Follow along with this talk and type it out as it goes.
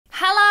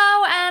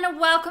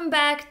welcome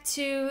back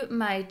to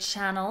my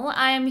channel.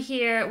 I am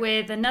here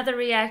with another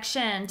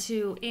reaction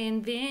to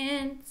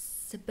Invincible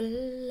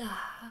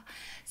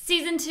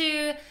Season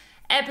 2,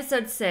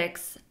 Episode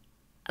 6.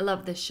 I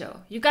love this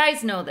show. You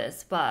guys know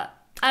this, but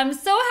I'm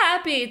so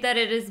happy that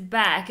it is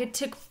back. It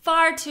took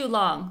far too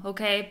long,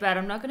 okay? But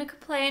I'm not gonna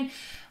complain.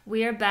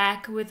 We are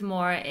back with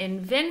more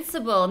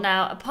Invincible.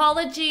 Now,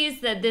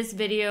 apologies that this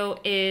video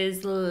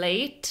is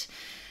late.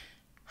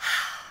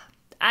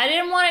 I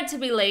didn't want it to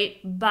be late,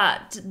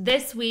 but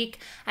this week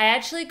I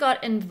actually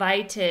got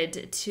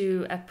invited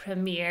to a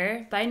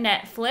premiere by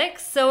Netflix,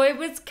 so it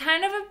was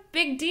kind of a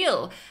big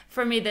deal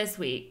for me this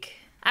week.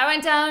 I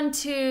went down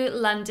to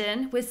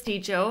London with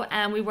Stijo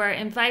and we were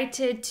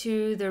invited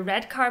to the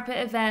red carpet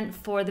event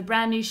for the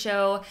brand new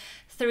show,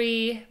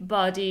 Three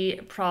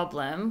Body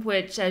Problem,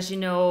 which, as you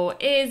know,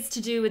 is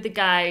to do with the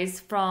guys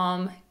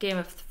from Game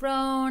of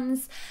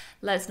Thrones.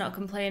 Let's not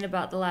complain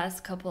about the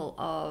last couple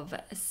of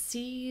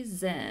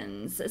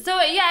seasons.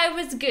 So yeah, it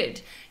was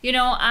good. You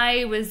know,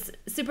 I was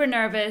super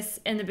nervous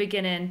in the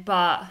beginning,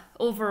 but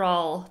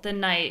overall the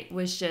night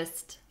was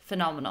just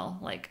phenomenal.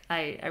 Like,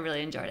 I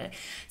really enjoyed it.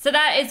 So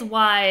that is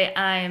why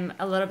I'm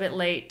a little bit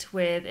late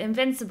with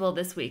Invincible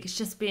this week. It's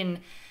just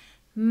been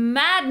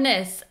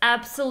madness,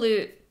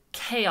 absolute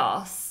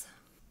chaos.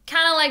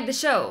 Kind of like the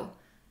show,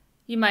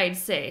 you might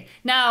say.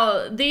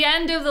 Now, the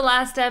end of the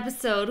last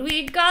episode,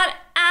 we got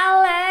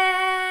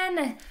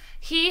Alan.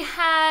 He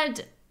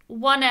had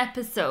one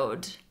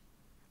episode.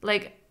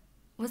 Like,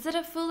 was it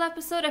a full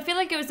episode? I feel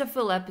like it was a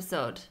full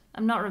episode.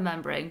 I'm not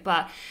remembering,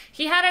 but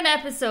he had an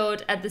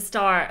episode at the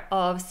start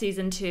of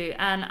season 2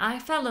 and I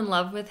fell in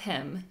love with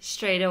him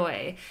straight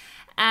away.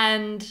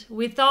 And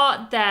we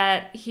thought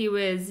that he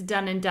was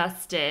done and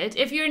dusted.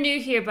 If you're new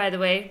here, by the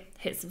way,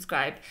 hit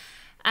subscribe.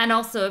 And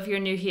also, if you're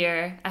new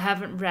here, I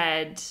haven't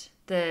read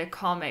the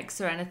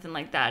comics or anything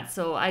like that,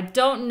 so I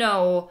don't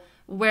know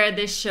where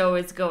this show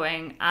is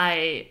going.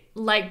 I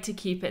like to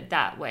keep it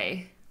that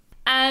way.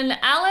 And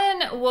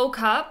Alan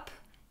woke up.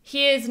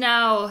 He is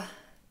now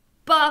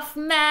buff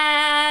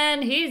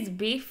man. He's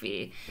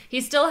beefy.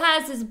 He still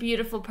has his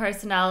beautiful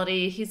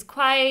personality. He's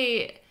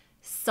quite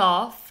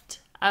soft,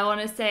 I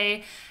want to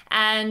say.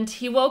 And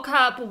he woke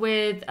up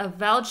with a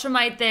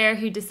Veltramite there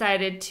who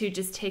decided to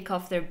just take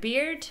off their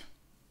beard.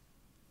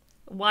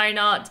 Why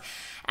not?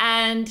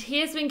 And he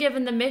has been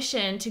given the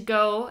mission to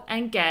go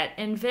and get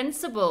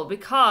Invincible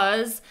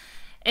because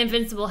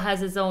Invincible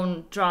has his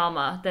own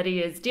drama that he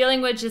is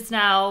dealing with just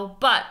now.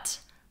 But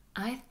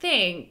I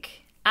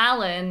think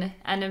Alan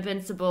and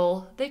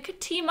Invincible, they could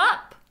team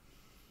up.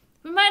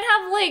 We might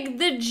have like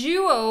the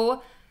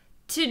duo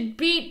to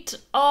beat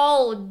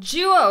all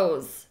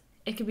duos.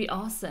 It could be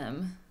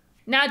awesome.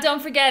 Now,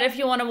 don't forget, if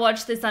you want to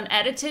watch this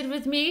unedited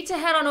with me, to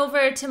head on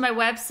over to my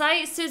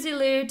website,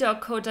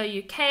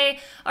 suzylu.co.uk,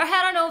 or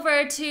head on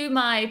over to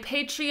my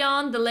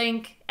Patreon. The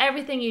link,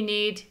 everything you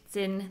need, it's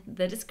in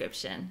the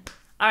description.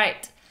 All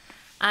right,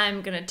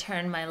 I'm going to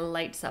turn my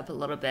lights up a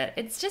little bit.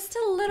 It's just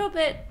a little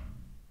bit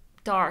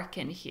dark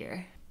in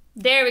here.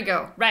 There we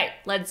go. Right,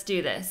 let's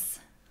do this.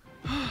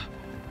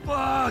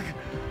 Fuck!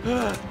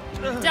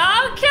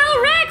 Don't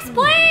kill Rex,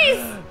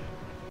 please!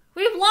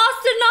 We've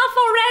lost enough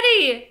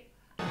already!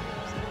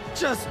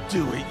 Just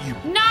do it, you...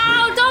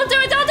 No! Don't do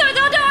it! Don't do it!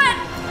 Don't do it!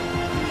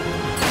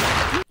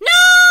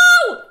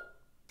 No!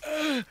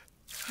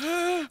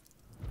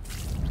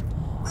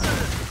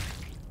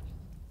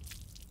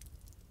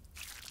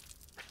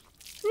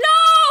 No!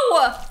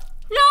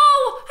 No!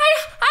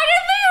 I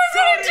didn't think I was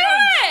gonna do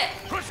it!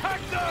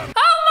 Protect them!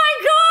 Oh my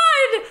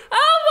god!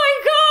 Oh my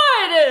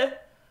god!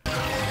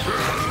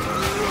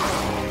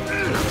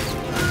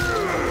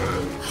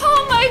 Oh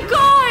my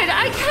god!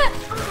 I can't...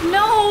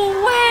 No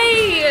way!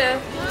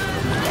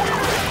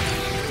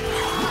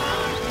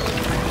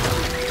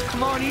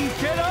 Come on, Eve,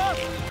 get up!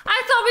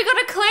 I thought we got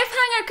a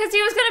cliffhanger because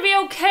he was gonna be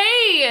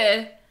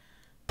okay.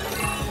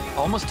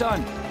 Almost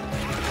done.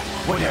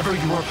 Whatever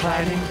you are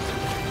planning,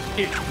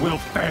 it will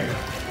fail.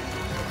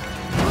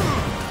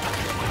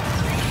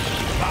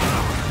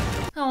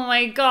 Oh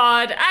my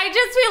god, I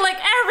just feel like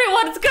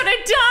everyone's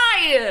gonna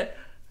die!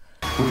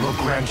 We will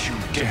grant you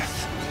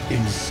death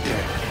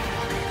instead.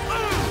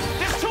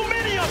 There's too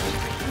many of them!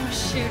 Oh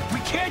shoot. We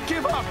can't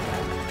give up!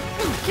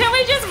 Can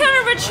we just kind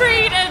of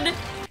retreat and,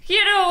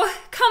 you know,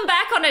 come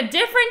back on a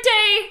different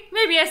day?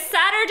 Maybe a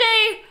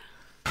Saturday?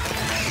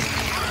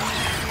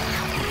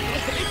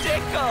 It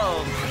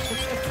tickles!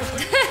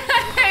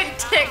 It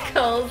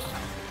tickles.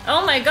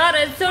 Oh my god,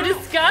 it's so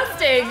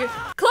disgusting.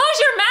 Close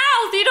your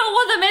mouth, you don't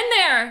want them in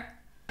there.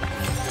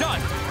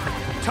 Done!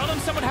 Tell them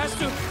someone has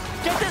to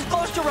get this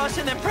close to us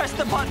and then press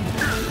the button.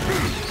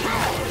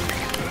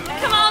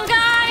 Come on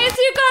guys,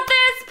 you got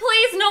this.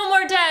 Please no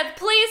more death,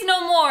 please no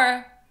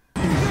more.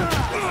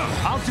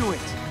 I'll do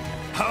it.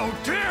 How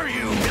dare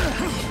you!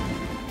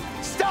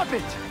 Stop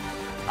it!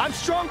 I'm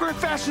stronger and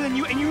faster than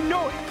you, and you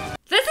know it!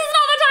 This is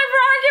not the time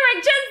for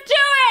arguing, just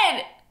do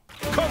it!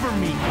 Cover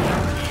me!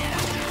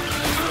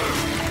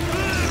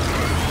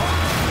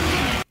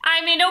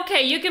 I mean,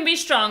 okay, you can be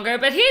stronger,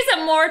 but he's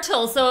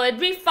immortal, so it'd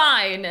be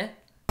fine.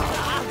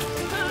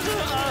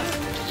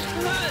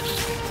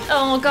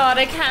 Oh god,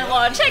 I can't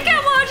watch. I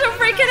can't watch. I'm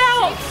freaking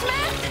out.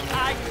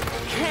 I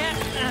can't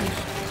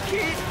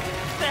keep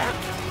them.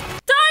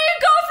 Darian,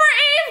 go for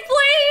Eve,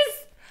 please.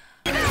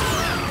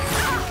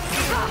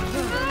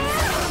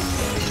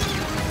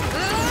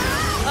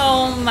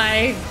 Oh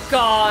my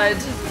god.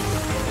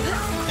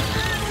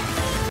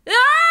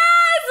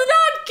 Ah, it's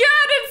not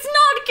good. It's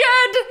not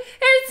good.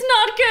 It's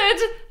not good.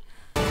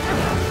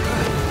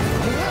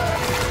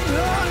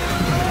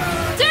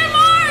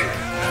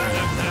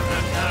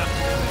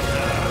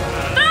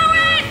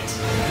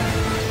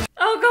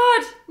 Oh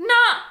god,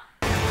 no!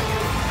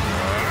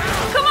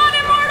 Come on,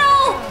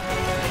 Immortal!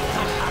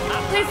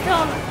 Please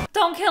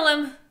don't kill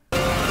him.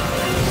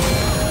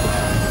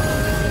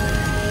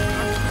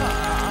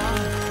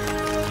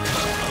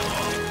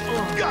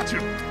 Got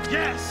you!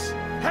 Yes!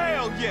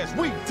 Hell yes,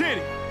 we did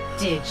it!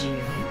 Did you?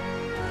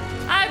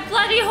 I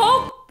bloody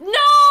hope.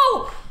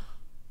 No!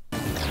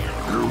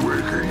 You're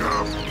waking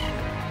up.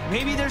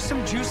 Maybe there's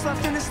some juice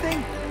left in this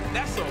thing?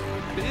 That's a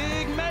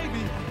big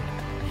maybe.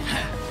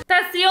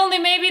 That's the only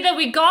maybe that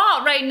we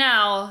got right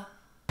now.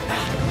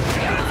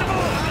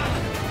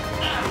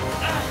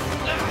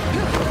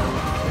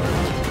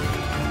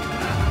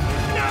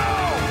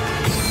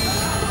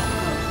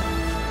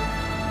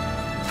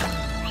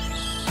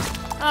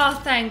 Oh,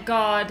 thank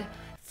God.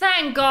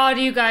 Thank God,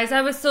 you guys.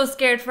 I was so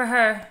scared for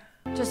her.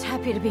 Just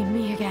happy to be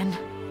me again.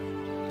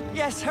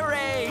 Yes,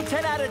 hooray!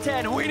 10 out of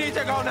 10. We need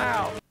to go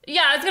now.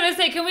 Yeah, I was gonna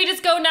say, can we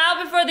just go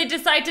now before they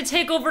decide to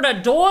take over the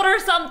door or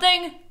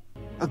something?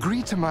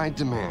 Agree to my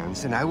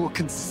demands, and I will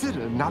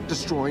consider not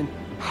destroying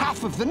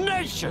half of the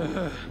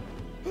nation.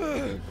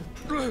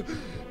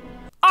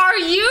 Are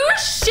you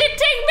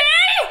shitting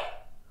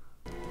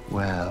me?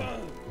 Well,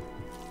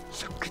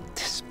 look at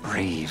this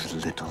brave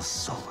little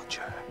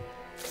soldier.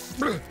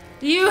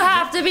 You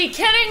have to be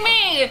kidding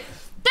me!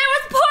 There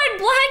was point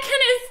blank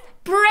in his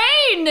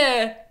brain!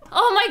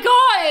 Oh my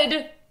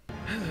god!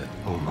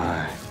 Oh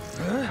my,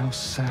 how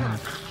sad.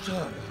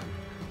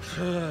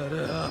 Shut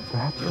up.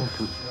 Perhaps I'm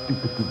too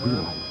stupid to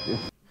realize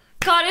this.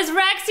 God, is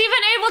Rex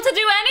even able to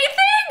do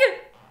anything?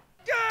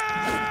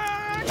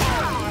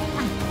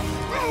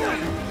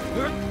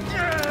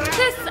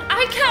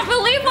 I can't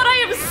believe what I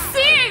am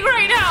seeing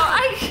right now.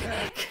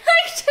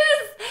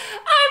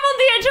 I'm on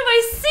the edge of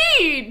my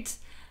seat.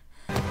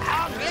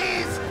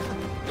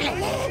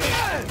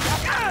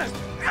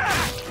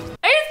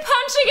 He's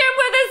punching him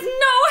with his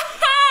no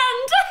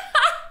hand.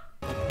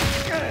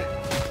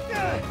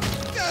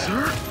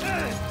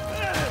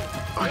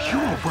 Are you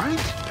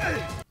alright?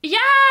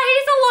 Yeah,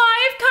 he's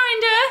alive,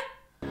 kinda.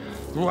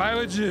 Why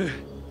would you?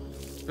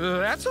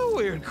 That's a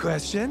weird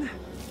question.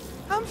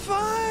 I'm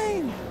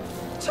fine.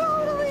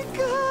 Totally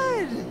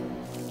good.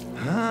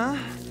 Huh?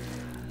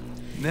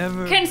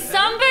 Never. Can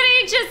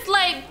somebody just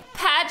like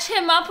patch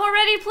him up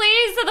already,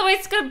 please? Otherwise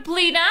it's gonna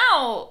bleed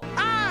out.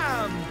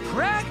 I'm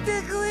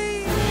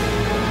practically.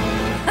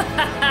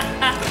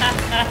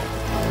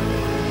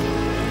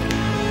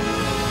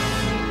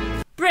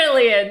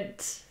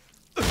 Brilliant.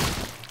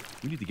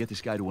 We need to get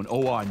this guy to an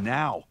OR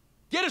now.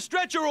 Get a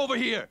stretcher over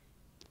here!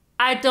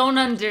 I don't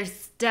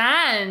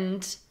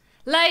understand.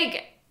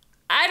 Like,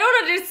 I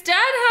don't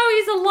understand how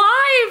he's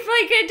alive.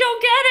 Like, I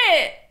don't get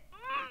it.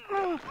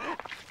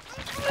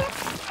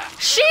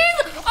 She's...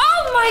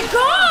 Oh my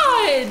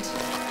god!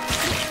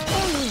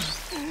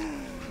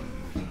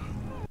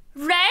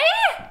 Ray?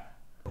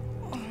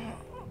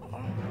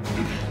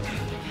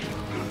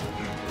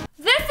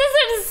 This is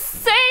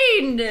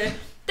insane!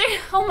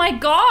 Oh my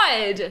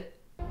god!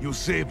 You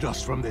saved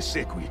us from the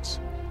Sequids,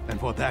 and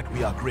for that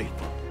we are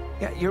grateful.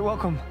 Yeah, you're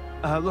welcome.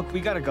 Look, we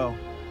gotta go.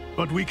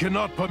 But we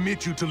cannot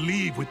permit you to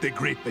leave with the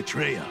great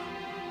betrayer.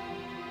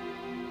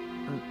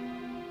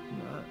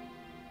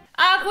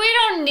 We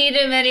don't need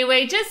him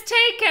anyway. Just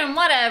take him,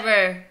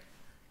 whatever.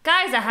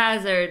 Guy's a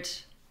hazard.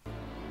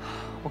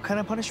 What kind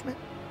of punishment?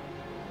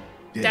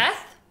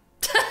 Death?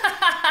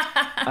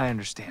 I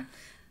understand.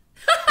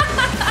 Go,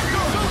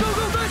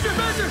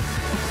 faster!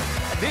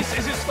 This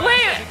is as fast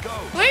Wait, as it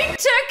goes. we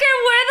took him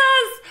with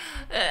us?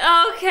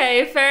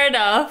 Okay, fair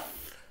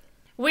enough.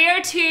 We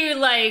are too,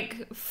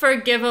 like,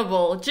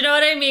 forgivable. Do you know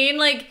what I mean?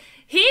 Like,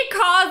 he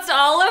caused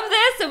all of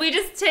this and we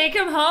just take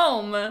him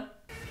home.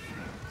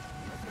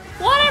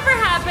 Whatever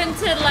happened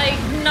to, like,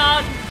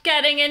 not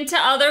getting into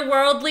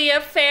otherworldly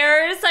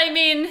affairs? I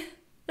mean,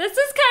 this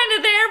is kind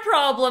of their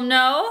problem,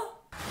 no?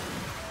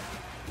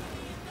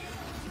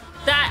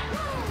 That,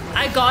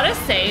 I gotta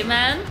say,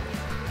 man,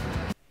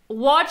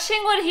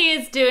 watching what he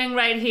is doing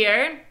right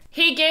here,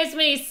 he gives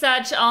me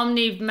such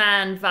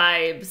Omni-Man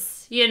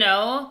vibes, you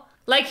know?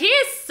 Like, he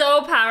is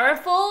so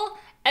powerful.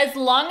 As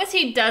long as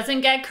he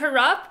doesn't get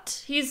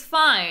corrupt, he's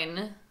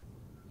fine.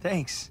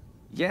 Thanks.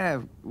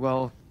 Yeah,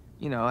 well,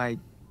 you know, I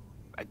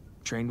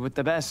trained with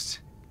the best,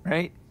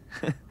 right?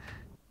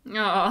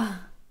 Oh.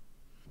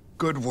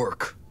 Good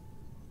work.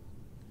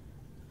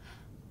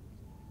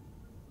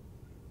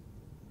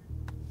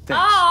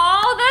 Thanks.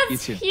 Oh,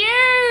 that's You too.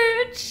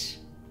 huge.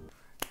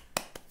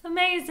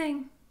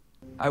 Amazing.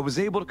 I was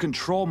able to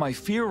control my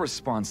fear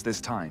response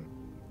this time.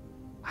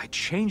 I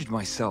changed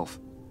myself.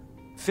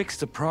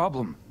 Fixed a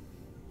problem.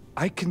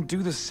 I can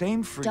do the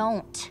same for you.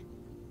 Don't.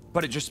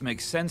 But it just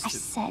makes sense I to...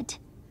 said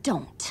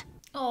don't.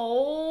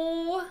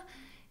 Oh,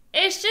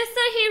 it's just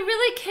that he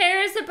really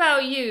cares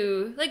about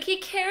you. Like, he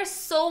cares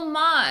so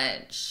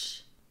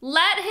much.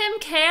 Let him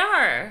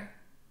care.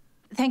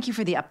 Thank you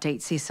for the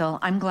update, Cecil.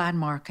 I'm glad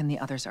Mark and the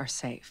others are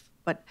safe.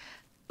 But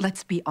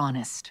let's be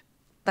honest.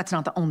 That's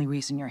not the only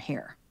reason you're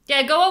here.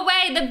 Yeah, go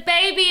away. The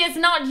baby is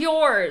not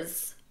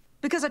yours.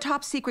 Because a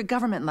top-secret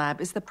government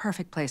lab is the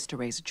perfect place to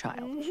raise a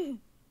child.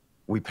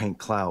 We paint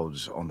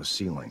clouds on the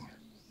ceiling.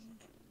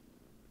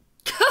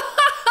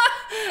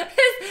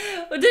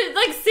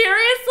 Like,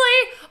 seriously?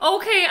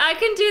 Okay, I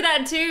can do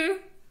that too.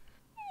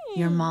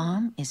 Your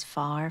mom is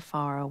far,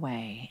 far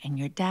away, and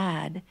your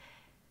dad...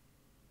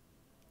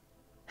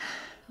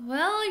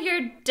 Well, your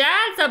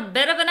dad's a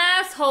bit of an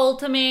asshole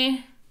to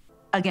me.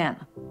 Again,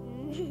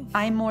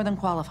 I'm more than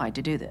qualified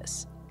to do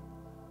this.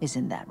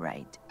 Isn't that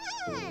right?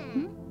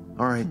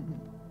 All right,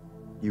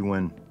 you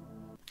win.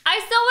 I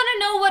still want to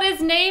know what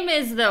his name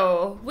is,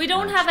 though. We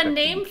don't have a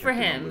name for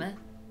him.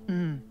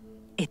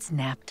 It's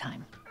nap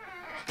time.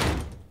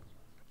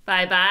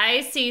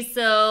 Bye-bye,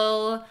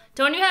 Cecil.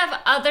 Don't you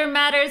have other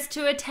matters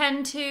to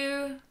attend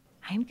to?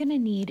 I'm gonna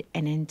need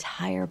an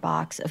entire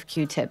box of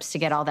Q-tips to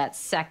get all that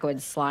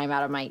sequid slime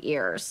out of my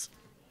ears.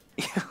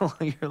 Well,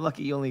 you're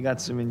lucky you only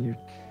got some in your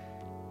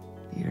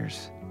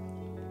ears.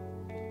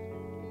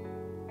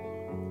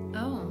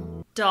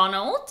 Oh.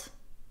 Donald?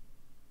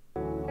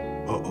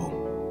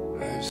 Uh-oh.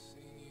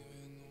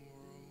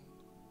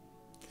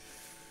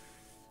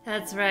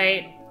 That's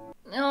right.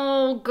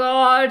 Oh,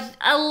 God.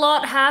 A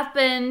lot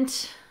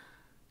happened.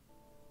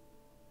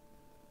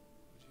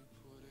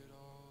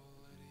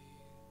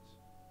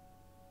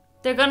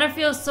 They're gonna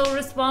feel so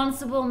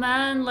responsible,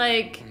 man.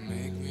 Like,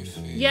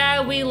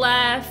 yeah, we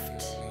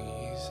left,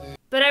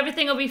 but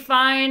everything will be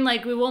fine.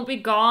 Like, we won't be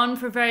gone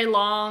for very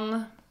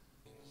long.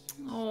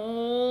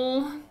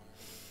 Oh.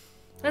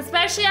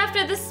 Especially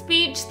after the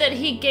speech that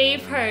he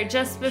gave her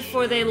just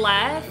before they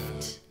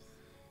left.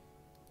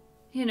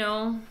 You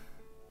know.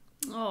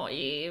 Oh,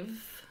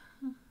 Eve.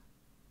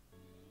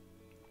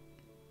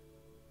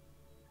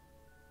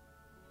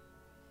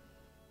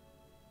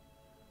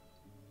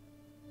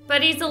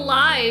 But he's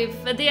alive.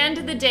 At the end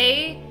of the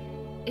day,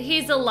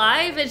 he's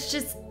alive. It's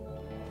just,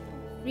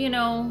 you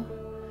know,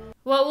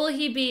 what will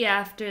he be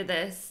after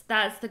this?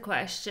 That's the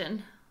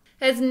question.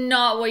 It's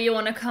not what you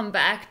want to come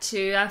back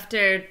to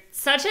after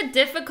such a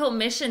difficult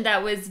mission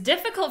that was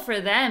difficult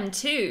for them,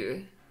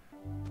 too.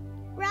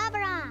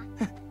 Rah-rah.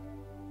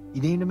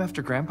 You named him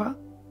after Grandpa?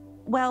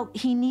 Well,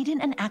 he needed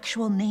an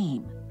actual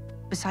name,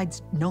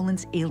 besides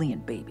Nolan's alien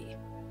baby.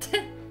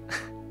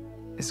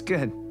 It's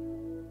good.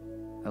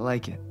 I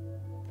like it.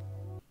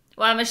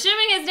 Well, I'm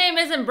assuming his name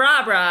isn't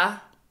Bra-Bra,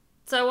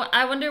 so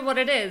I wonder what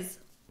it is.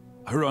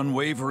 Her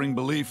unwavering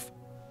belief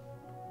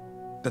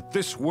that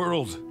this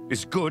world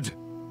is good.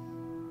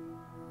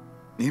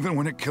 Even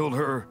when it killed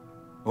her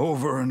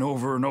over and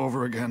over and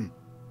over again.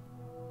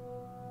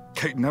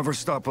 Kate never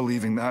stopped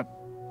believing that.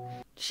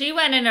 She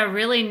went in a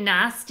really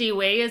nasty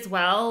way as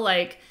well.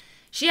 Like,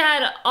 she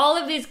had all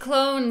of these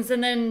clones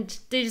and then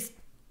they just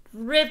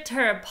ripped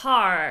her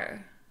apart.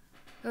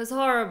 It was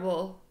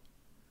horrible.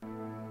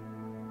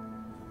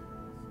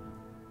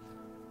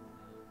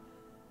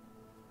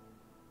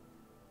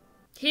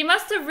 He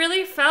must have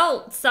really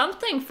felt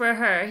something for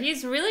her.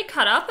 He's really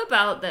cut up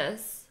about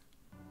this.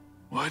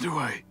 Why do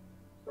I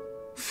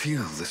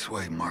feel this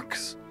way,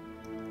 Marcus?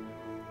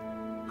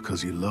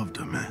 Because you loved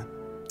her, man.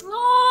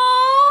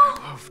 Aww.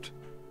 Loved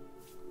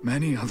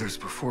many others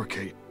before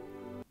Kate.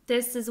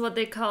 This is what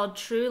they call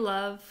true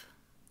love.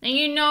 And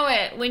you know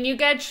it. When you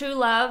get true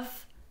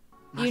love,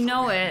 you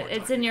know it.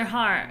 It's in your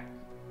heart.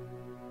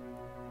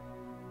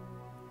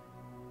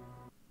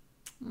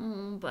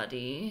 Oh,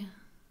 buddy.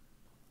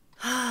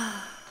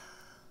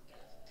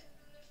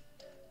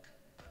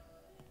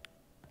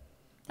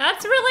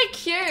 That's really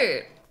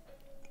cute.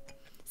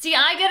 See,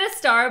 I get a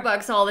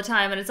Starbucks all the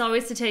time and it's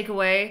always to take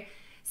away.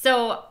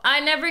 So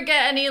I never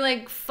get any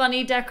like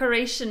funny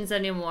decorations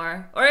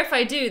anymore. Or if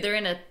I do, they're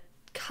in a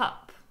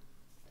cup.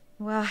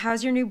 Well,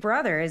 how's your new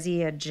brother? Is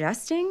he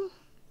adjusting?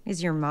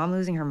 Is your mom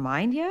losing her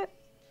mind yet?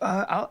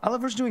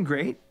 Oliver's doing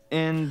great,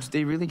 and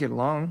they really get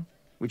along,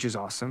 which is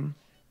awesome.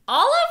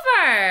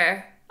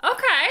 Oliver!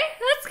 Okay,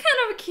 that's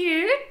kind of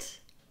cute.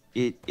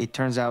 It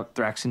turns out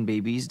Thraxan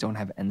babies don't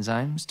have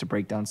enzymes to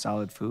break down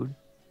solid food.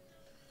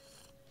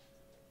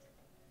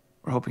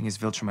 We're hoping his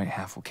Viltrumite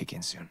half will kick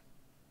in soon.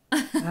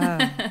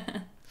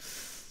 I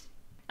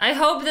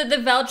hope that the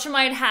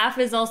Viltrumite half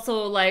is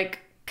also, like,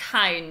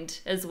 kind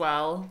as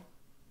well.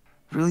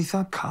 Really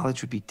thought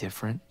college would be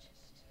different,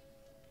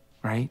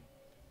 right?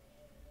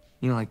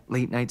 You know, like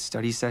late night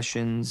study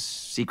sessions,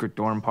 secret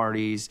dorm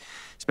parties,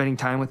 spending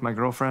time with my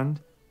girlfriend.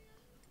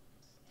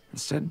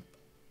 Instead,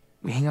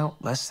 we hang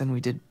out less than we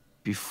did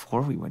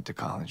before we went to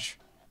college.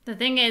 The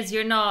thing is,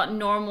 you're not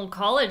normal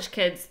college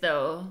kids,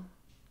 though.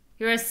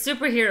 You're a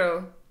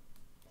superhero.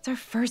 It's our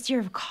first year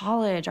of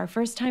college, our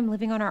first time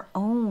living on our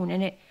own,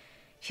 and it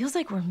Feels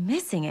like we're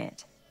missing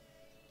it.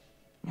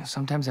 You know,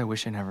 sometimes I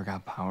wish I never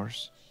got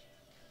powers.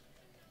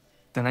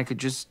 Then I could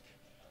just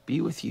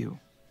be with you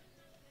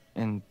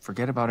and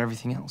forget about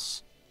everything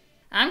else.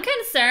 I'm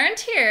concerned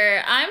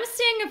here. I'm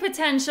seeing a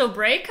potential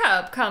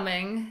breakup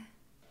coming.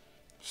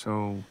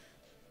 So,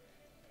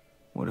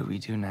 what do we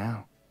do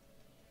now?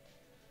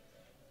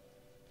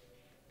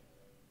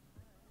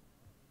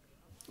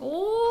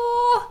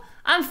 Ooh,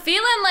 I'm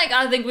feeling like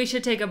I think we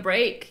should take a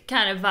break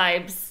kind of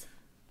vibes.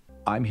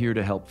 I'm here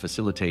to help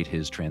facilitate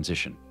his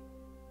transition.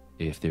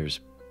 If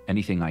there's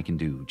anything I can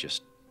do,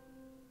 just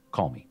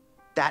call me.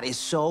 That is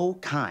so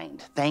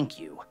kind. Thank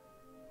you.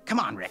 Come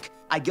on, Rick.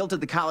 I guilted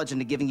the college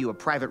into giving you a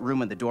private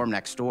room in the dorm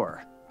next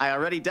door. I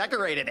already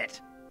decorated it.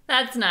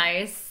 That's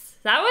nice.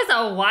 That was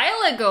a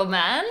while ago,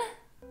 man.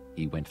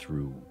 He went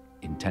through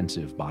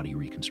intensive body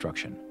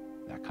reconstruction.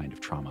 That kind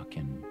of trauma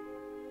can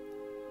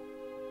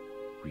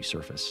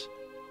resurface.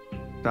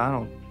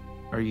 Donald,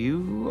 are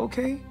you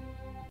okay?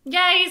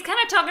 Yeah, he's kind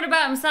of talking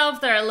about himself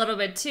there a little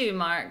bit too,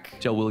 Mark.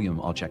 Tell William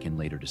I'll check in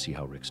later to see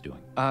how Rick's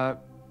doing.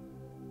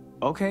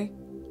 Okay.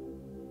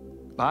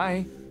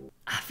 Bye.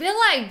 I feel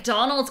like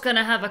Donald's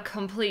gonna have a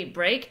complete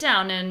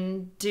breakdown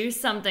and do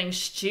something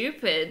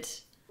stupid.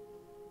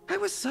 I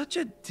was such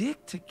a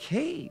dick to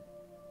Kate.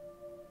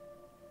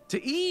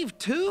 To Eve,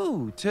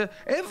 too. To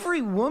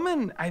every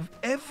woman I've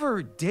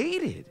ever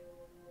dated.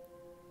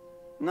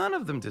 None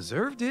of them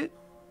deserved it.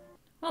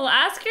 Well,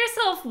 ask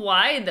yourself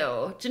why,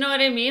 though. Do you know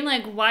what I mean?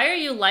 Like, why are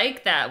you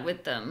like that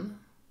with them?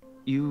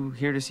 You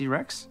here to see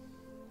Rex?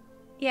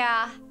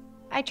 Yeah,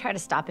 I try to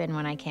stop in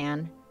when I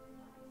can.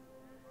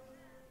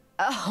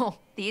 Oh,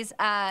 these,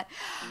 turns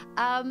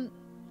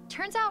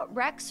out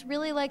Rex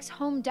really likes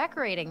home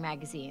decorating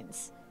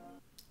magazines.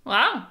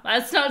 Wow,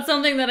 that's not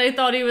something that I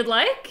thought he would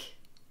like.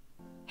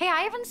 Hey,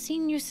 I haven't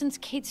seen you since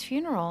Kate's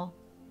funeral.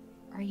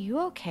 Are you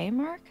okay,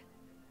 Mark?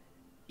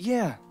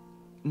 Yeah.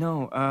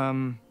 No,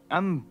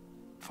 I'm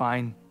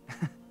fine.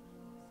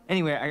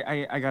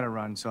 Anyway, I gotta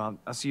run, so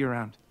I'll see you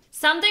around.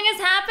 Something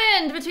has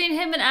happened between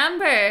him and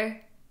Amber.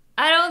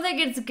 I don't think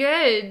it's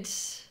good.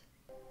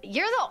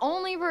 You're the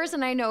only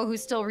person I know who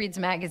still reads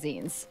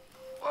magazines.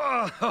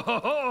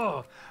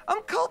 Oh,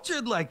 I'm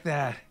cultured like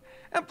that.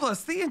 And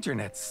plus, the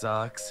internet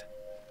sucks.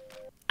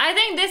 I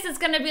think this is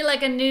gonna be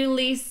like a new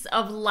lease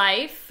of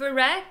life for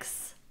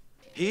Rex.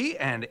 He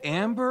and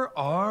Amber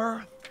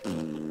are...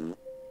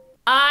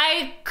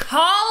 I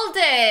called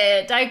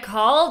it! I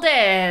called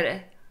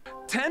it!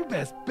 10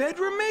 best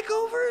bedroom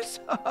makeovers?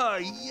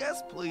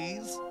 Yes,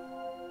 please.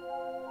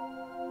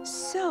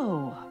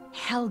 So,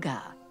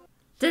 Helga.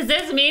 Does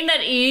this mean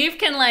that Eve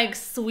can like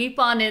sweep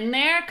on in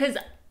there? Because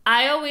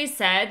I always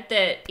said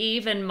that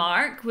Eve and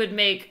Mark would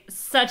make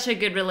such a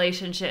good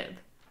relationship.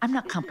 I'm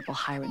not comfortable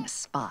hiring a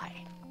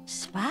spy.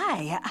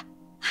 Spy?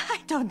 I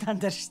don't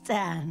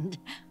understand.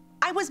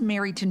 I was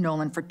married to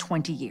Nolan for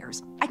 20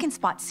 years. I can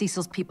spot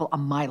Cecil's people a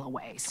mile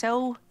away.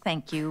 So,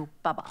 thank you.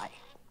 Bye-bye.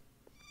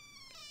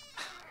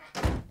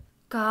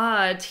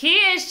 God, he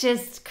is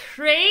just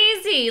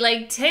crazy.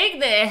 Like, take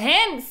the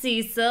hint,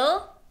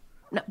 Cecil.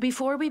 Now,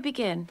 before we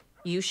begin,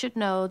 you should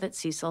know that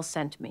Cecil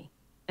sent me.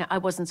 Now, I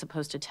wasn't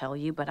supposed to tell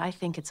you, but I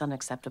think it's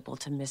unacceptable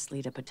to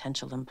mislead a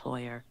potential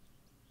employer.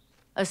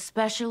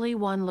 Especially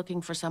one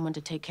looking for someone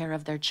to take care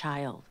of their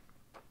child.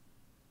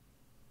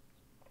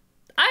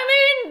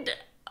 I mean,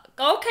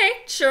 okay,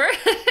 sure.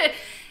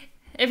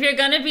 If you're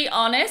gonna be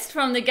honest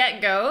from the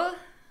get-go.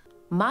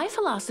 My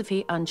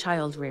philosophy on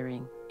child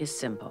rearing is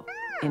simple.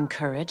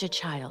 Encourage a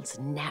child's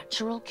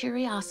natural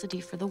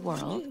curiosity for the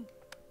world.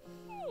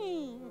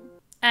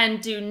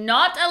 And do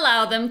not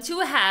allow them to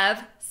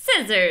have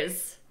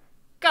scissors.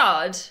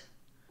 God.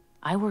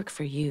 I work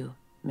for you,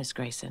 Miss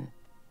Grayson,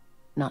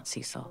 not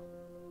Cecil.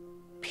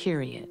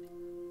 Period.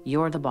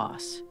 You're the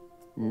boss,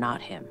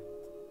 not him.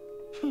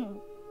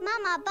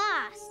 Mama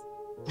boss.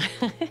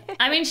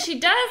 I mean, she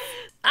does.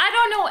 I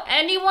don't know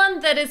anyone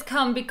that has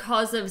come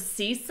because of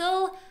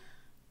Cecil.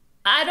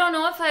 I don't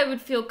know if I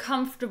would feel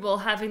comfortable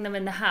having them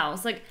in the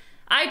house. Like,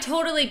 I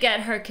totally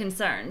get her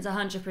concerns,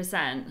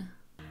 100%.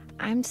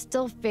 I'm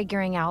still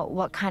figuring out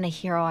what kind of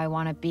hero I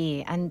want to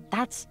be, and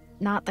that's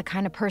not the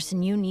kind of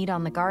person you need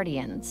on the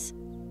Guardians.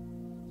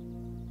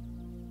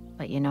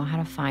 But you know how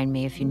to find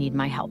me if you need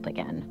my help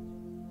again.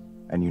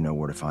 And you know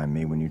where to find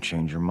me when you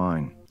change your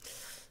mind.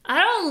 I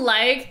don't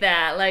like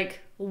that.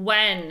 Like,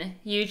 when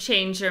you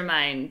change your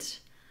mind.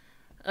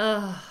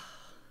 Ugh.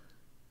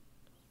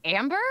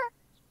 Amber?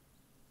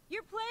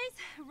 Your place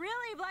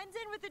really blends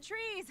in with the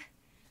trees.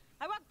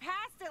 I walked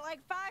past it like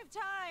 5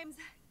 times.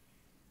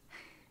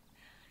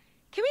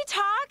 Can we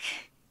talk?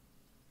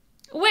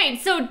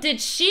 Wait, so did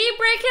she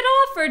break it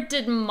off or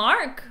did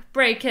Mark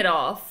break it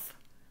off?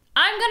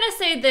 I'm gonna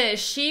say that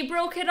she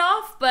broke it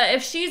off, but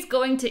if she's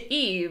going to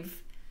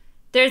Eve,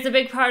 there's a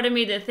big part of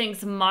me that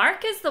thinks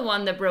Mark is the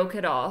one that broke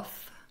it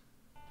off.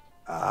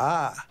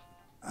 Ah,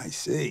 I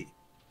see.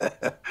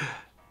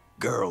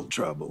 Girl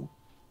trouble.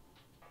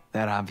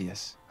 That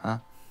obvious, huh?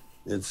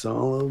 It's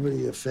all over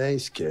your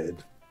face,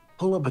 kid.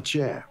 Pull up a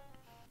chair.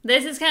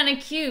 This is kind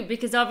of cute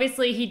because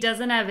obviously he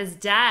doesn't have his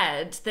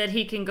dad that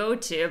he can go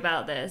to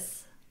about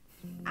this.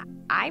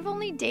 I've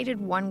only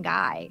dated one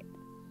guy.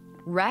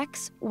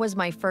 Rex was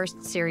my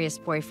first serious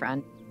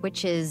boyfriend,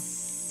 which is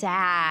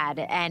sad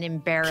and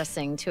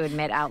embarrassing to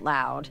admit out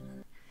loud.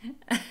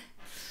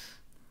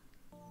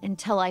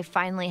 Until I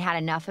finally had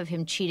enough of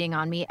him cheating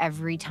on me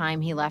every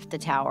time he left the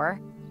tower.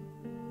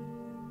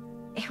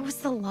 It was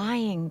the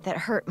lying that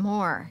hurt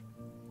more.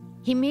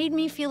 He made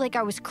me feel like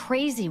I was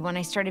crazy when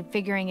I started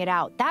figuring it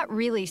out. That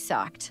really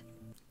sucked.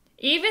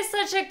 Eve is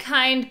such a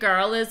kind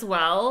girl as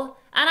well,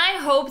 and I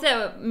hope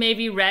that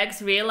maybe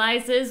Rex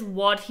realizes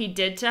what he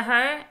did to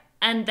her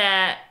and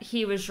that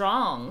he was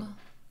wrong.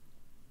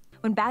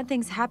 When bad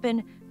things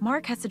happen,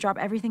 Mark has to drop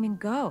everything and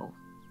go.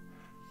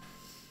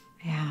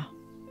 Yeah,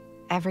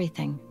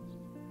 everything.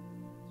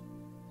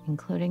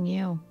 Including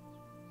you.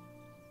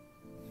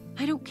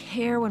 I don't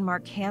care when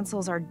Mark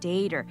cancels our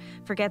date or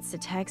forgets to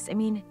text. I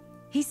mean,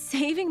 he's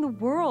saving the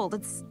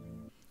world.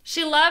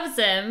 She loves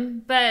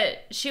him,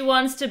 but she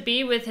wants to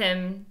be with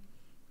him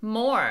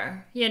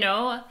more, you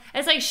know?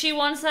 It's like she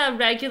wants a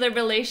regular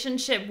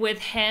relationship with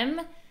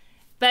him,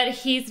 but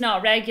he's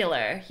not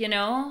regular, you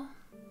know?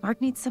 Mark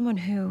needs someone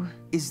who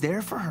is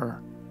there for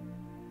her,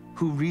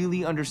 who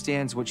really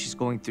understands what she's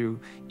going through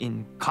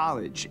in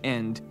college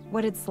and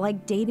what it's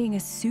like dating a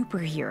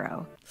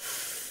superhero.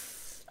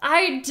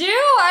 I do.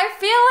 I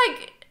feel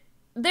like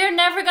they're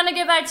never gonna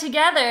get back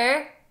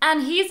together,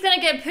 and he's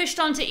gonna get pushed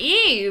onto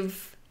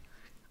Eve.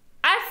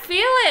 I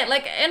feel it,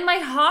 like, in my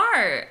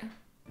heart.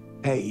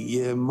 Hey,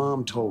 your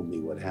mom told me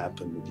what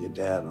happened with your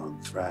dad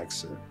on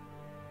Thraxa.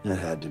 It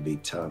had to be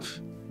tough.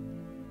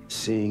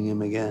 Seeing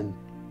him again.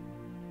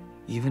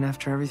 even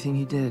after everything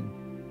he did,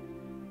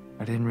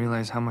 I didn't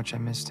realize how much I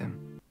missed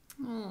him.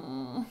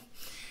 Oh,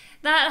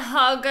 that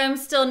hug, I'm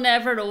still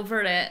never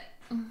over it.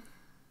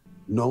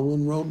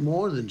 Nolan wrote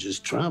more than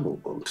just travel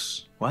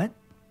books. What?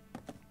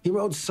 He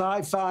wrote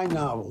sci-fi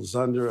novels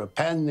under a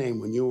pen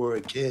name when you were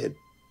a kid.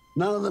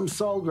 None of them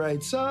sold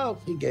great, so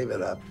he gave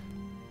it up.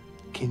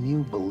 Can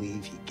you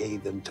believe he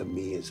gave them to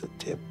me as a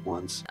tip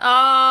once?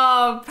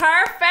 Oh,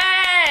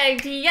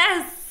 perfect!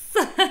 Yes!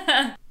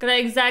 Gonna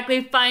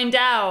exactly find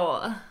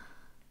out.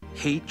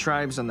 Hate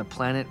tribes on the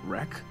planet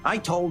Wreck? I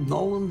told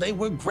Nolan they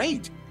were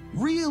great.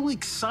 Real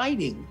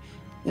exciting.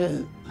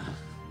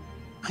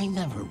 I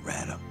never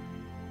read them.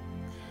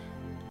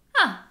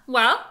 Huh.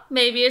 Well,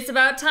 maybe it's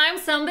about time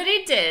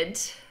somebody did.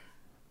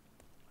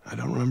 I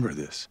don't remember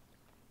this.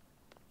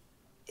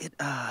 It,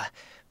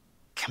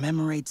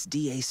 commemorates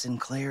D.A.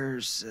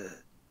 Sinclair's,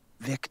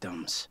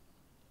 victims.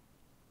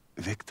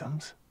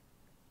 Victims?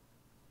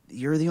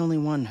 You're the only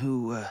one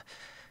who,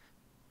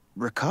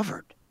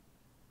 recovered.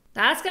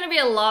 That's gonna be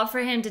a lot for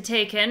him to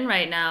take in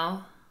right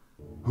now.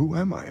 Who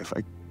am I if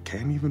I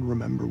can't even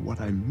remember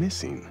what I'm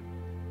missing?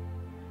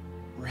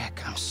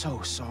 Rick, I'm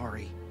so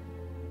sorry.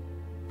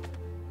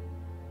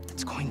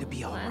 It's going to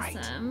be all right.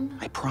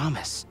 I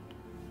promise.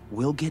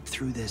 We'll get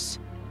through this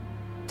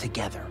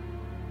together.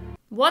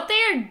 What they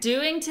are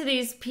doing to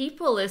these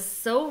people is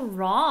so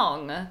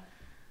wrong.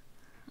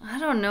 I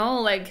don't know,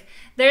 like,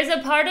 there's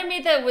a part of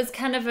me that was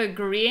kind of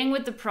agreeing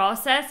with the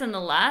process in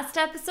the last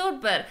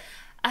episode, but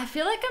I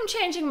feel like I'm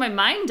changing my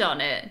mind on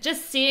it.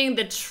 Just seeing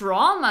the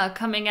trauma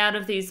coming out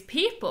of these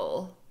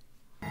people.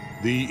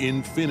 The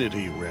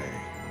Infinity Ray.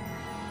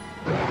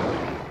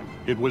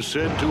 It was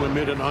said to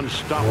emit an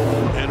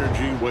unstoppable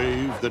energy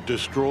wave that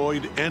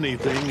destroyed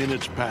anything in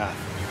its path.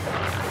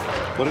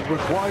 But it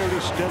required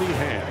a steady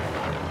hand.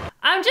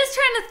 I'm just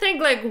trying to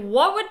think, like,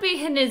 what would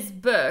be in his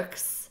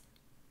books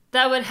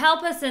that would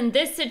help us in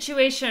this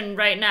situation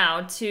right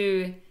now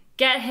to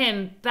get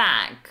him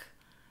back?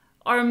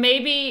 Or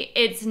maybe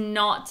it's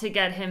not to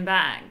get him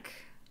back.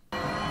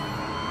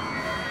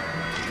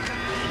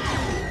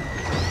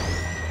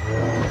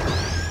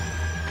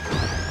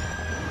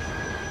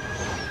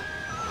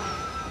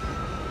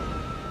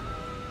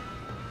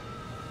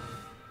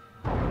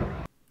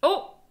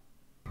 Oh!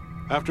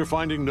 After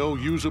finding no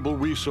usable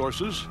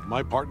resources,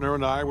 my partner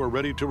and I were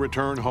ready to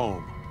return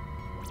home.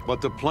 But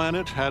the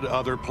planet had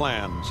other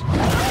plans.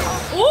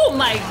 Oh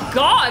my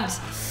god!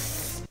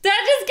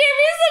 That just gave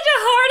me such a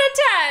heart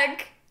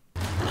attack!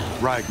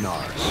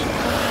 Ragnar's.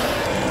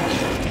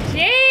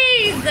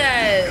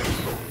 Jesus!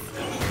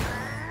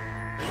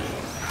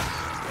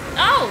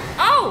 Oh!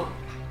 Oh!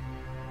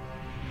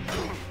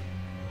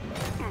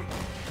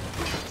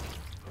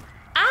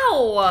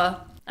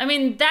 Ow! I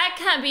mean, that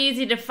can't be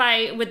easy to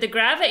fight with the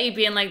gravity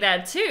being like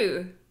that,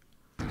 too.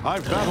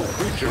 I've battled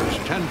creatures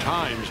 10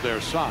 times their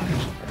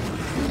size.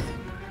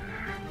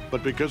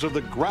 But because of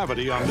the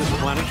gravity on this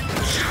planet,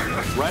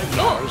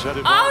 Ragnar's had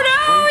evolved. Oh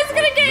no! It's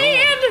gonna get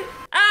in!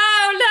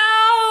 Oh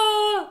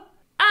no!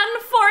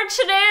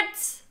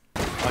 Unfortunate!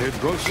 I had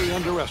grossly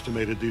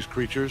underestimated these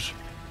creatures.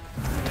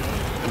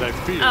 And I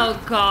feared oh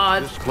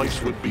god. This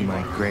place would be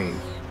my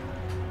grave.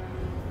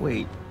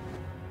 Wait.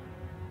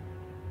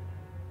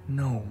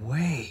 No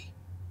way.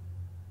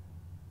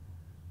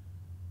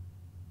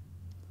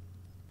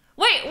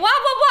 Wait, what?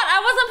 I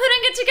wasn't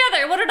putting it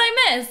together. What did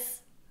I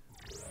miss?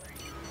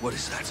 What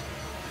is that?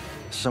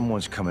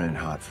 Someone's coming in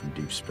hot from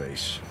deep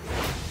space.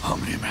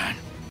 Omni-Man.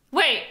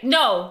 Wait,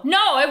 no,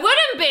 it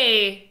wouldn't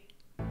be.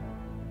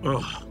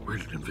 Oh, where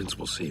did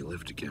Invincible say he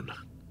lived again?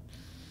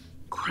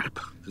 Crap,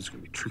 this is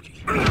gonna be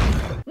tricky. No!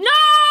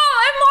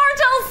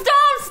 Immortal, stop!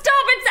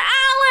 It's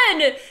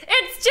Alan!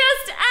 It's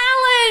just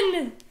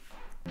Alan!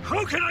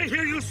 How can I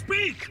hear you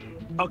speak?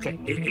 Okay,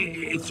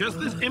 it's just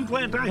this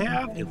implant I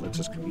have. It lets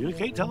us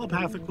communicate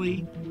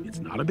telepathically. It's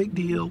not a big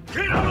deal.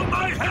 Get out of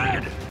my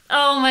head!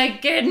 Oh my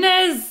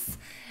goodness!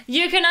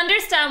 You can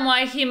understand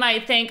why he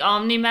might think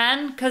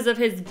Omni-Man because of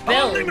his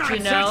build, Omni-Man, you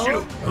know?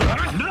 You.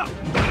 No!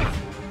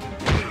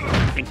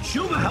 And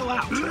chill the hell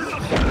out!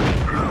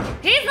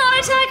 He's not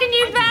attacking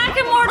you back,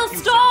 Immortal,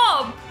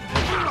 stop!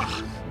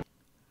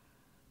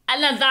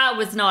 And then that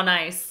was not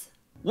nice.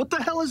 What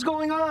the hell is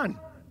going on?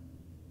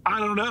 I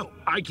don't know.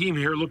 I came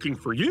here looking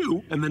for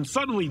you, and then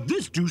suddenly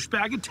this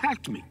douchebag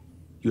attacked me.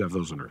 You have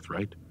those on Earth,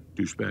 right?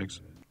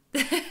 Douchebags?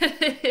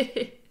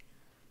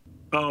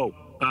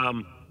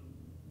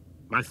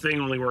 My thing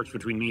only works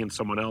between me and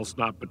someone else,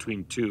 not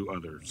between two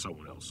other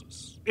someone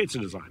else's. It's a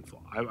design flaw.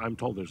 I'm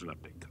told there's an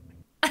update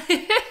coming.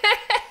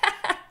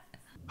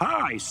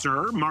 Hi,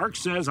 sir. Mark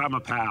says I'm a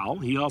pal.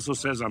 He also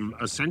says I'm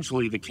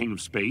essentially the king of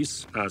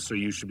space, so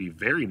you should be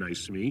very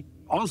nice to me.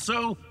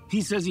 Also,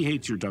 he says he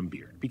hates your dumb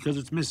beard because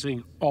it's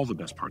missing all the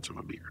best parts of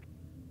a beard.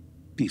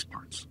 These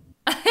parts.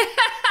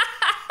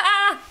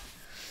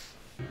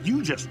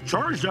 You just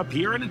charged up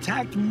here and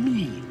attacked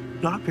me.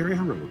 Not very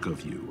heroic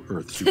of you,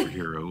 Earth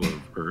superhero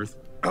of Earth.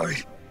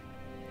 I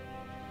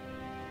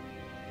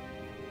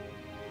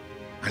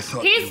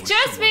thought He's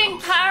just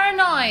being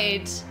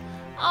paranoid.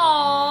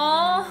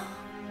 Aww.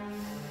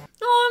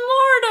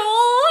 Oh,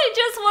 Immortal, he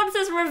just wants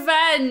his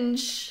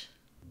revenge.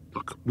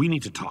 Look, we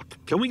need to talk.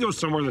 Can we go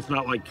somewhere that's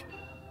not, like,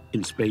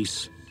 in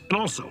space? And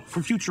also,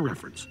 for future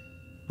reference,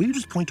 will you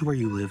just point to where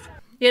you live?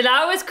 Yeah,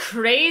 that was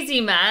crazy,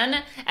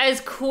 man.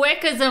 As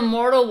quick as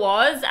Immortal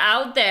was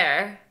out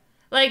there.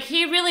 Like,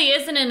 he really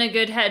isn't in a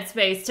good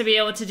headspace to be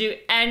able to do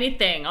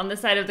anything on the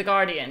side of the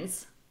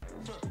Guardians.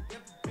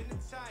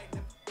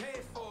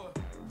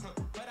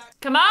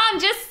 Come on,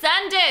 just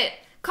send it.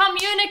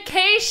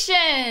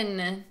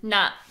 Communication.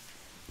 Nah.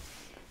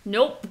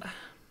 Nope.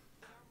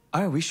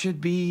 All right, we should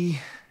be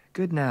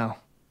good now.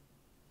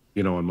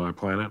 You know, on my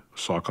planet, a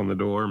sock on the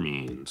door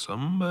means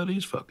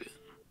somebody's fucking.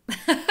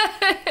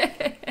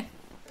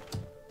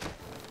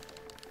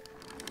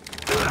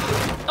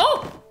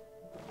 Oh!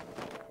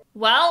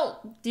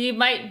 Well, you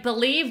might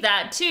believe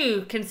that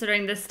too,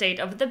 considering the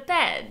state of the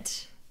bed.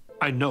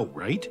 I know,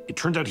 right? It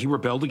turns out he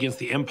rebelled against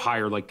the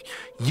Empire, like,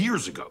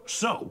 years ago.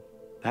 So,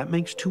 that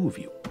makes two of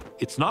you.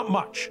 It's not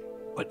much,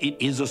 but it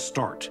is a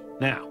start.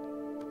 Now,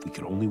 we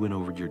can only win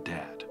over your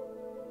dad.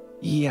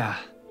 Yeah,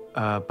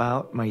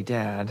 about my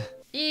dad.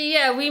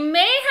 Yeah, we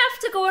may have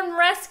to go and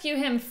rescue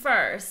him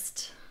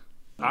first.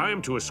 I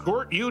am to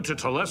escort you to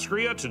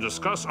Telescria to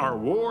discuss our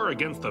war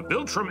against the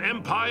Viltrum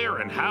Empire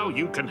and how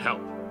you can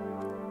help.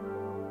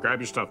 Grab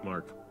your stuff,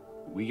 Mark.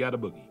 We got a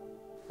boogie.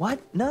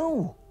 What?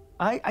 No.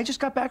 I just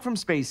got back from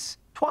space.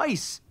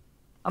 Twice.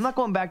 I'm not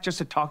going back just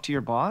to talk to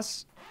your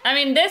boss. I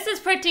mean, this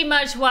is pretty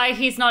much why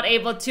he's not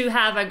able to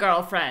have a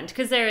girlfriend,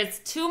 because there is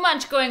too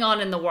much going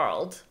on in the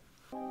world.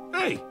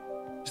 Hey,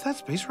 is that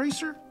Space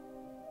Racer?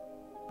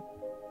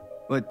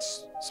 Well,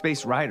 it's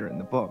Space Rider in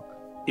the book.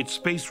 It's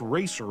Space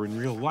Racer in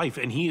real life,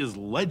 and he is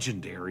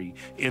legendary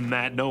in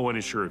that no one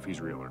is sure if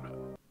he's real or not.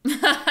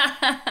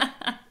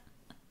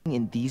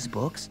 In these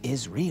books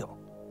is real.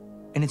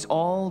 And it's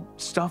all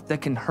stuff that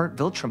can hurt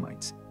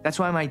Viltrumites. That's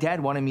why my dad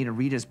wanted me to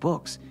read his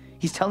books.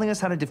 He's telling us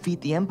how to defeat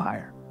the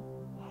Empire.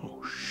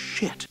 Oh,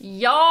 shit.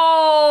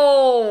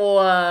 Yo!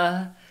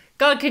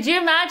 God, could you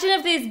imagine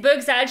if these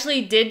books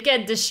actually did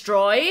get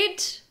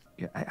destroyed?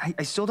 Yeah,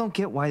 I still don't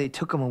get why they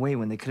took him away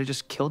when they could have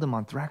just killed him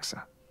on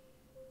Thraxa.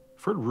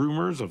 I've heard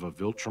rumors of a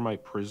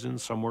Viltrumite prison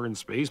somewhere in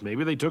space.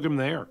 Maybe they took him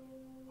there.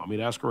 Want me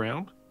to ask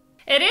around?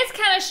 It is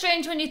kind of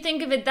strange when you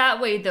think of it that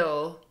way,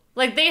 though.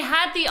 Like, they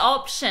had the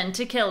option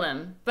to kill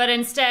him, but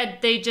instead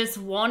they just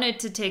wanted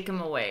to take him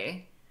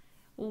away.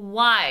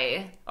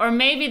 Why? Or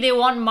maybe they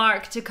want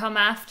Mark to come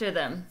after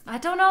them. I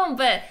don't know,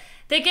 but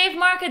they gave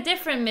Mark a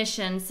different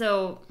mission,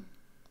 so...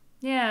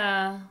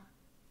 yeah.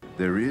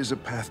 There is a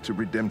path to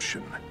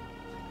redemption.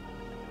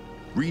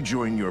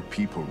 Rejoin your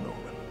people,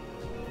 Nolan.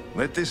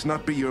 Let this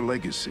not be your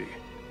legacy.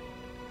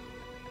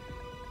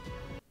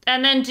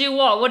 And then do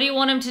what? What do you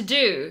want him to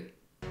do?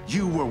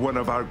 You were one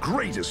of our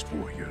greatest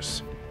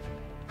warriors.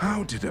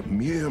 How did a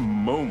mere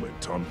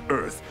moment on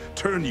Earth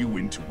turn you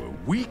into a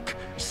weak,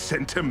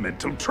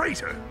 sentimental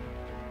traitor?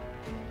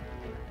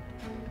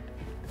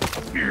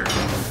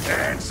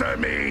 Answer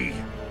me!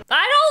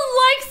 I don't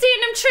like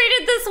seeing him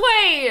treated this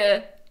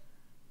way!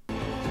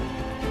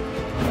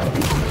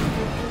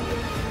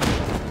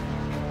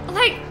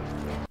 Like,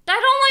 I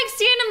don't like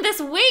seeing him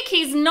this weak.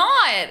 He's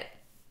not.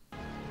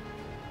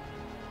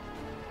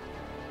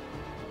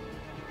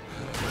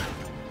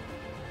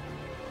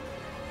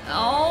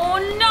 Oh,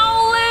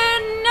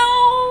 Nolan,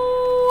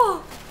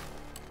 no!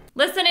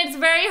 Listen, it's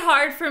very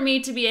hard for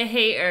me to be a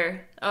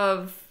hater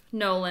of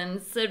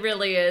Nolan's. It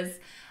really is.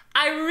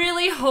 I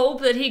really hope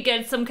that he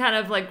gets some kind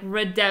of like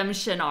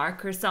redemption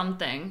arc or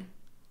something.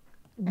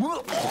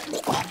 What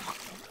the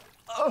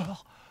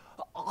hell?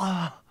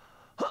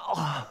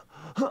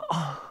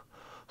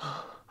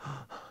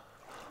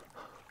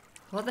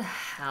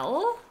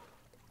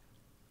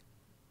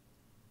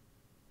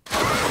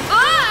 Ah!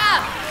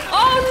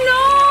 Oh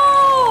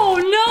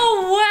no!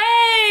 No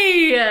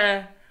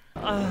way!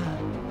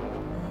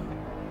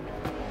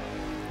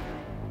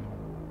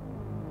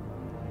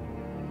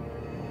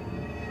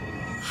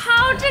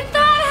 How did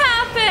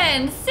that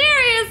happen?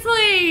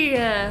 Seriously!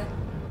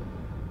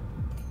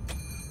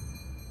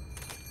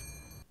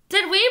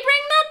 Did we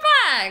bring that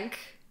back?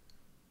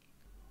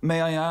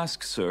 May I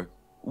ask, sir,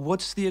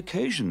 what's the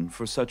occasion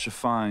for such a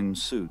fine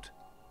suit?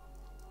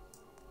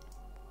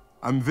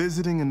 I'm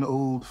visiting an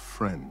old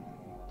friend.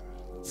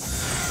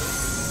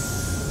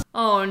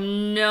 Oh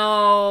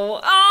no.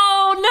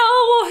 Oh no,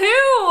 who?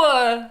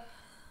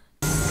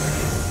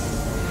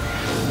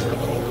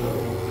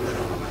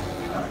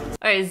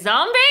 Alright,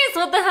 zombies?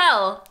 What the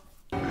hell?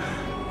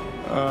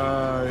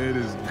 It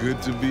is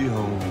good to be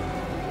home.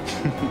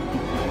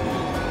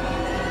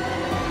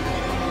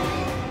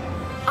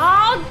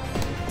 Oh,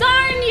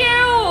 darn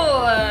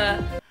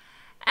you!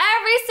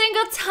 Every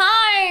single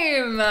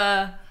time!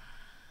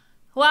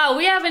 Wow,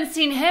 we haven't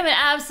seen him in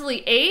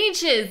absolutely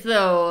ages,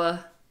 though.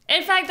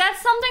 In fact,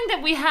 that's something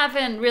that we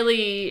haven't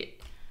really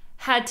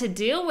had to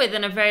deal with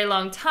in a very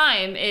long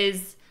time,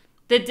 is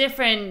the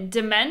different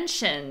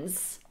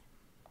dimensions.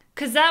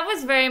 Because that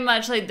was very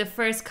much like the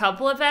first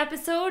couple of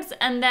episodes,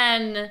 and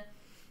then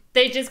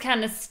they just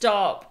kind of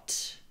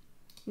stopped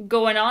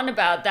going on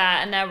about that,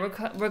 and now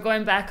we're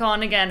going back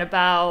on again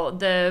about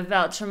the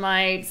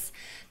Veltramites,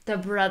 the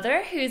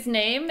brother whose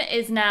name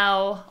is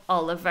now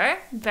Oliver.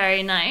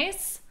 Very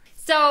nice.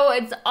 So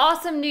it's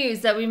awesome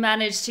news that we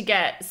managed to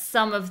get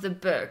some of the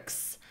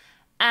books,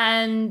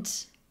 and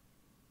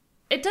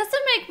it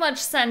doesn't make much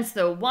sense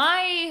though.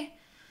 Why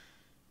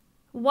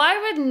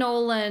would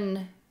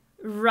Nolan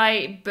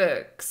write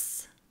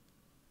books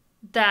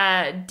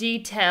that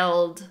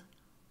detailed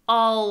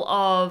all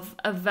of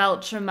a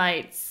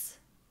Veltramite's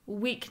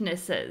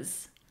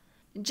weaknesses?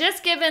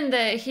 Just given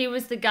that he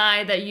was the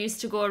guy that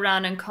used to go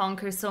around and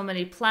conquer so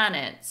many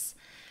planets,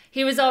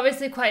 he was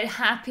obviously quite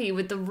happy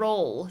with the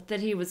role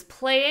that he was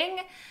playing,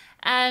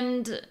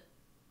 and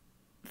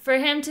for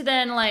him to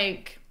then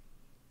like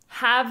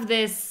have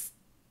this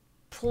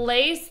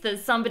place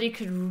that somebody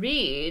could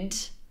read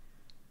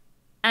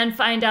and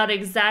find out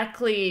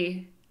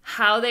exactly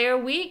how they are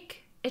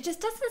weak, it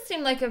just doesn't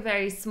seem like a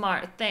very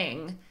smart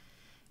thing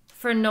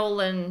for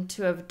Nolan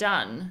to have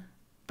done.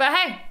 But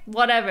hey,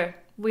 whatever.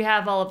 We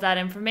have all of that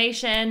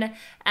information,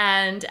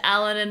 and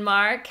Alan and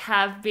Mark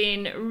have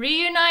been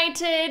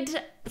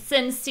reunited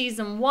since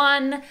season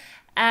 1,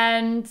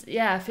 and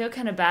yeah, I feel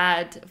kind of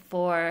bad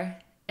for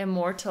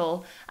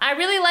Immortal. I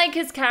really like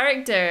his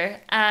character,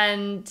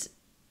 and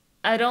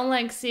I don't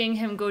like seeing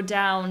him go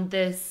down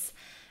this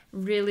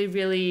really,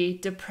 really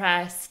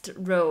depressed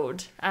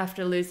road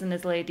after losing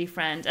his lady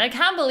friend. And I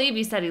can't believe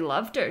he said he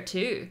loved her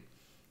too.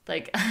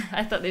 Like,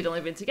 I thought they'd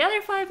only been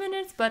together 5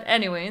 minutes, but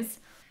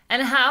anyways.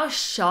 And how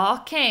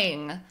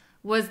shocking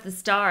was the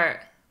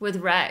start with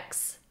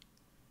Rex?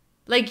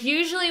 Like,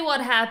 usually what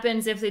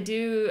happens if they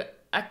do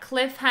a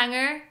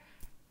cliffhanger,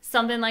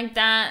 something like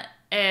that,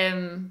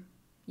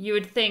 you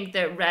would think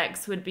that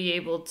Rex would be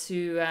able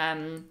to,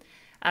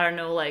 I don't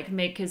know, like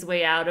make his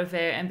way out of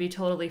it and be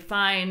totally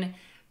fine.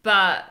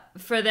 But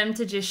for them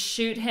to just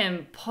shoot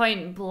him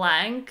point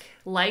blank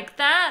like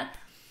that,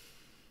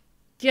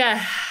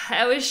 yeah,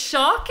 it was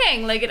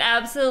shocking. Like, it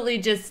absolutely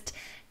just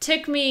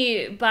took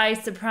me by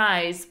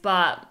surprise,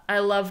 but I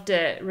loved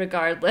it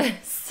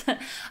regardless.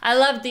 I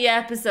loved the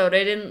episode.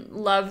 I didn't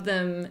love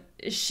them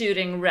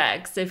shooting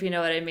Rex, if you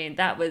know what I mean.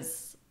 That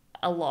was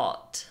a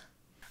lot.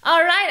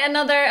 All right,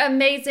 another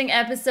amazing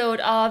episode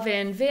of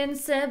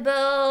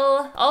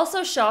Invincible.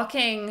 Also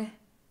shocking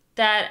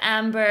that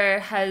Amber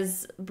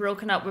has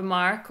broken up with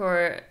Mark,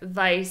 or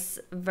vice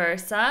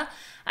versa.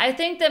 I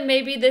think that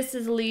maybe this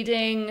is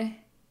leading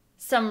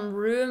some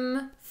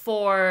room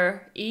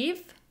for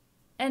Eve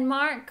and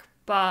Mark,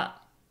 but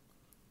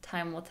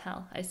time will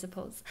tell, I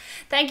suppose.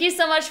 Thank you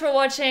so much for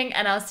watching,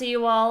 and I'll see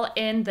you all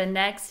in the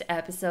next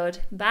episode.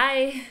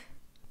 Bye!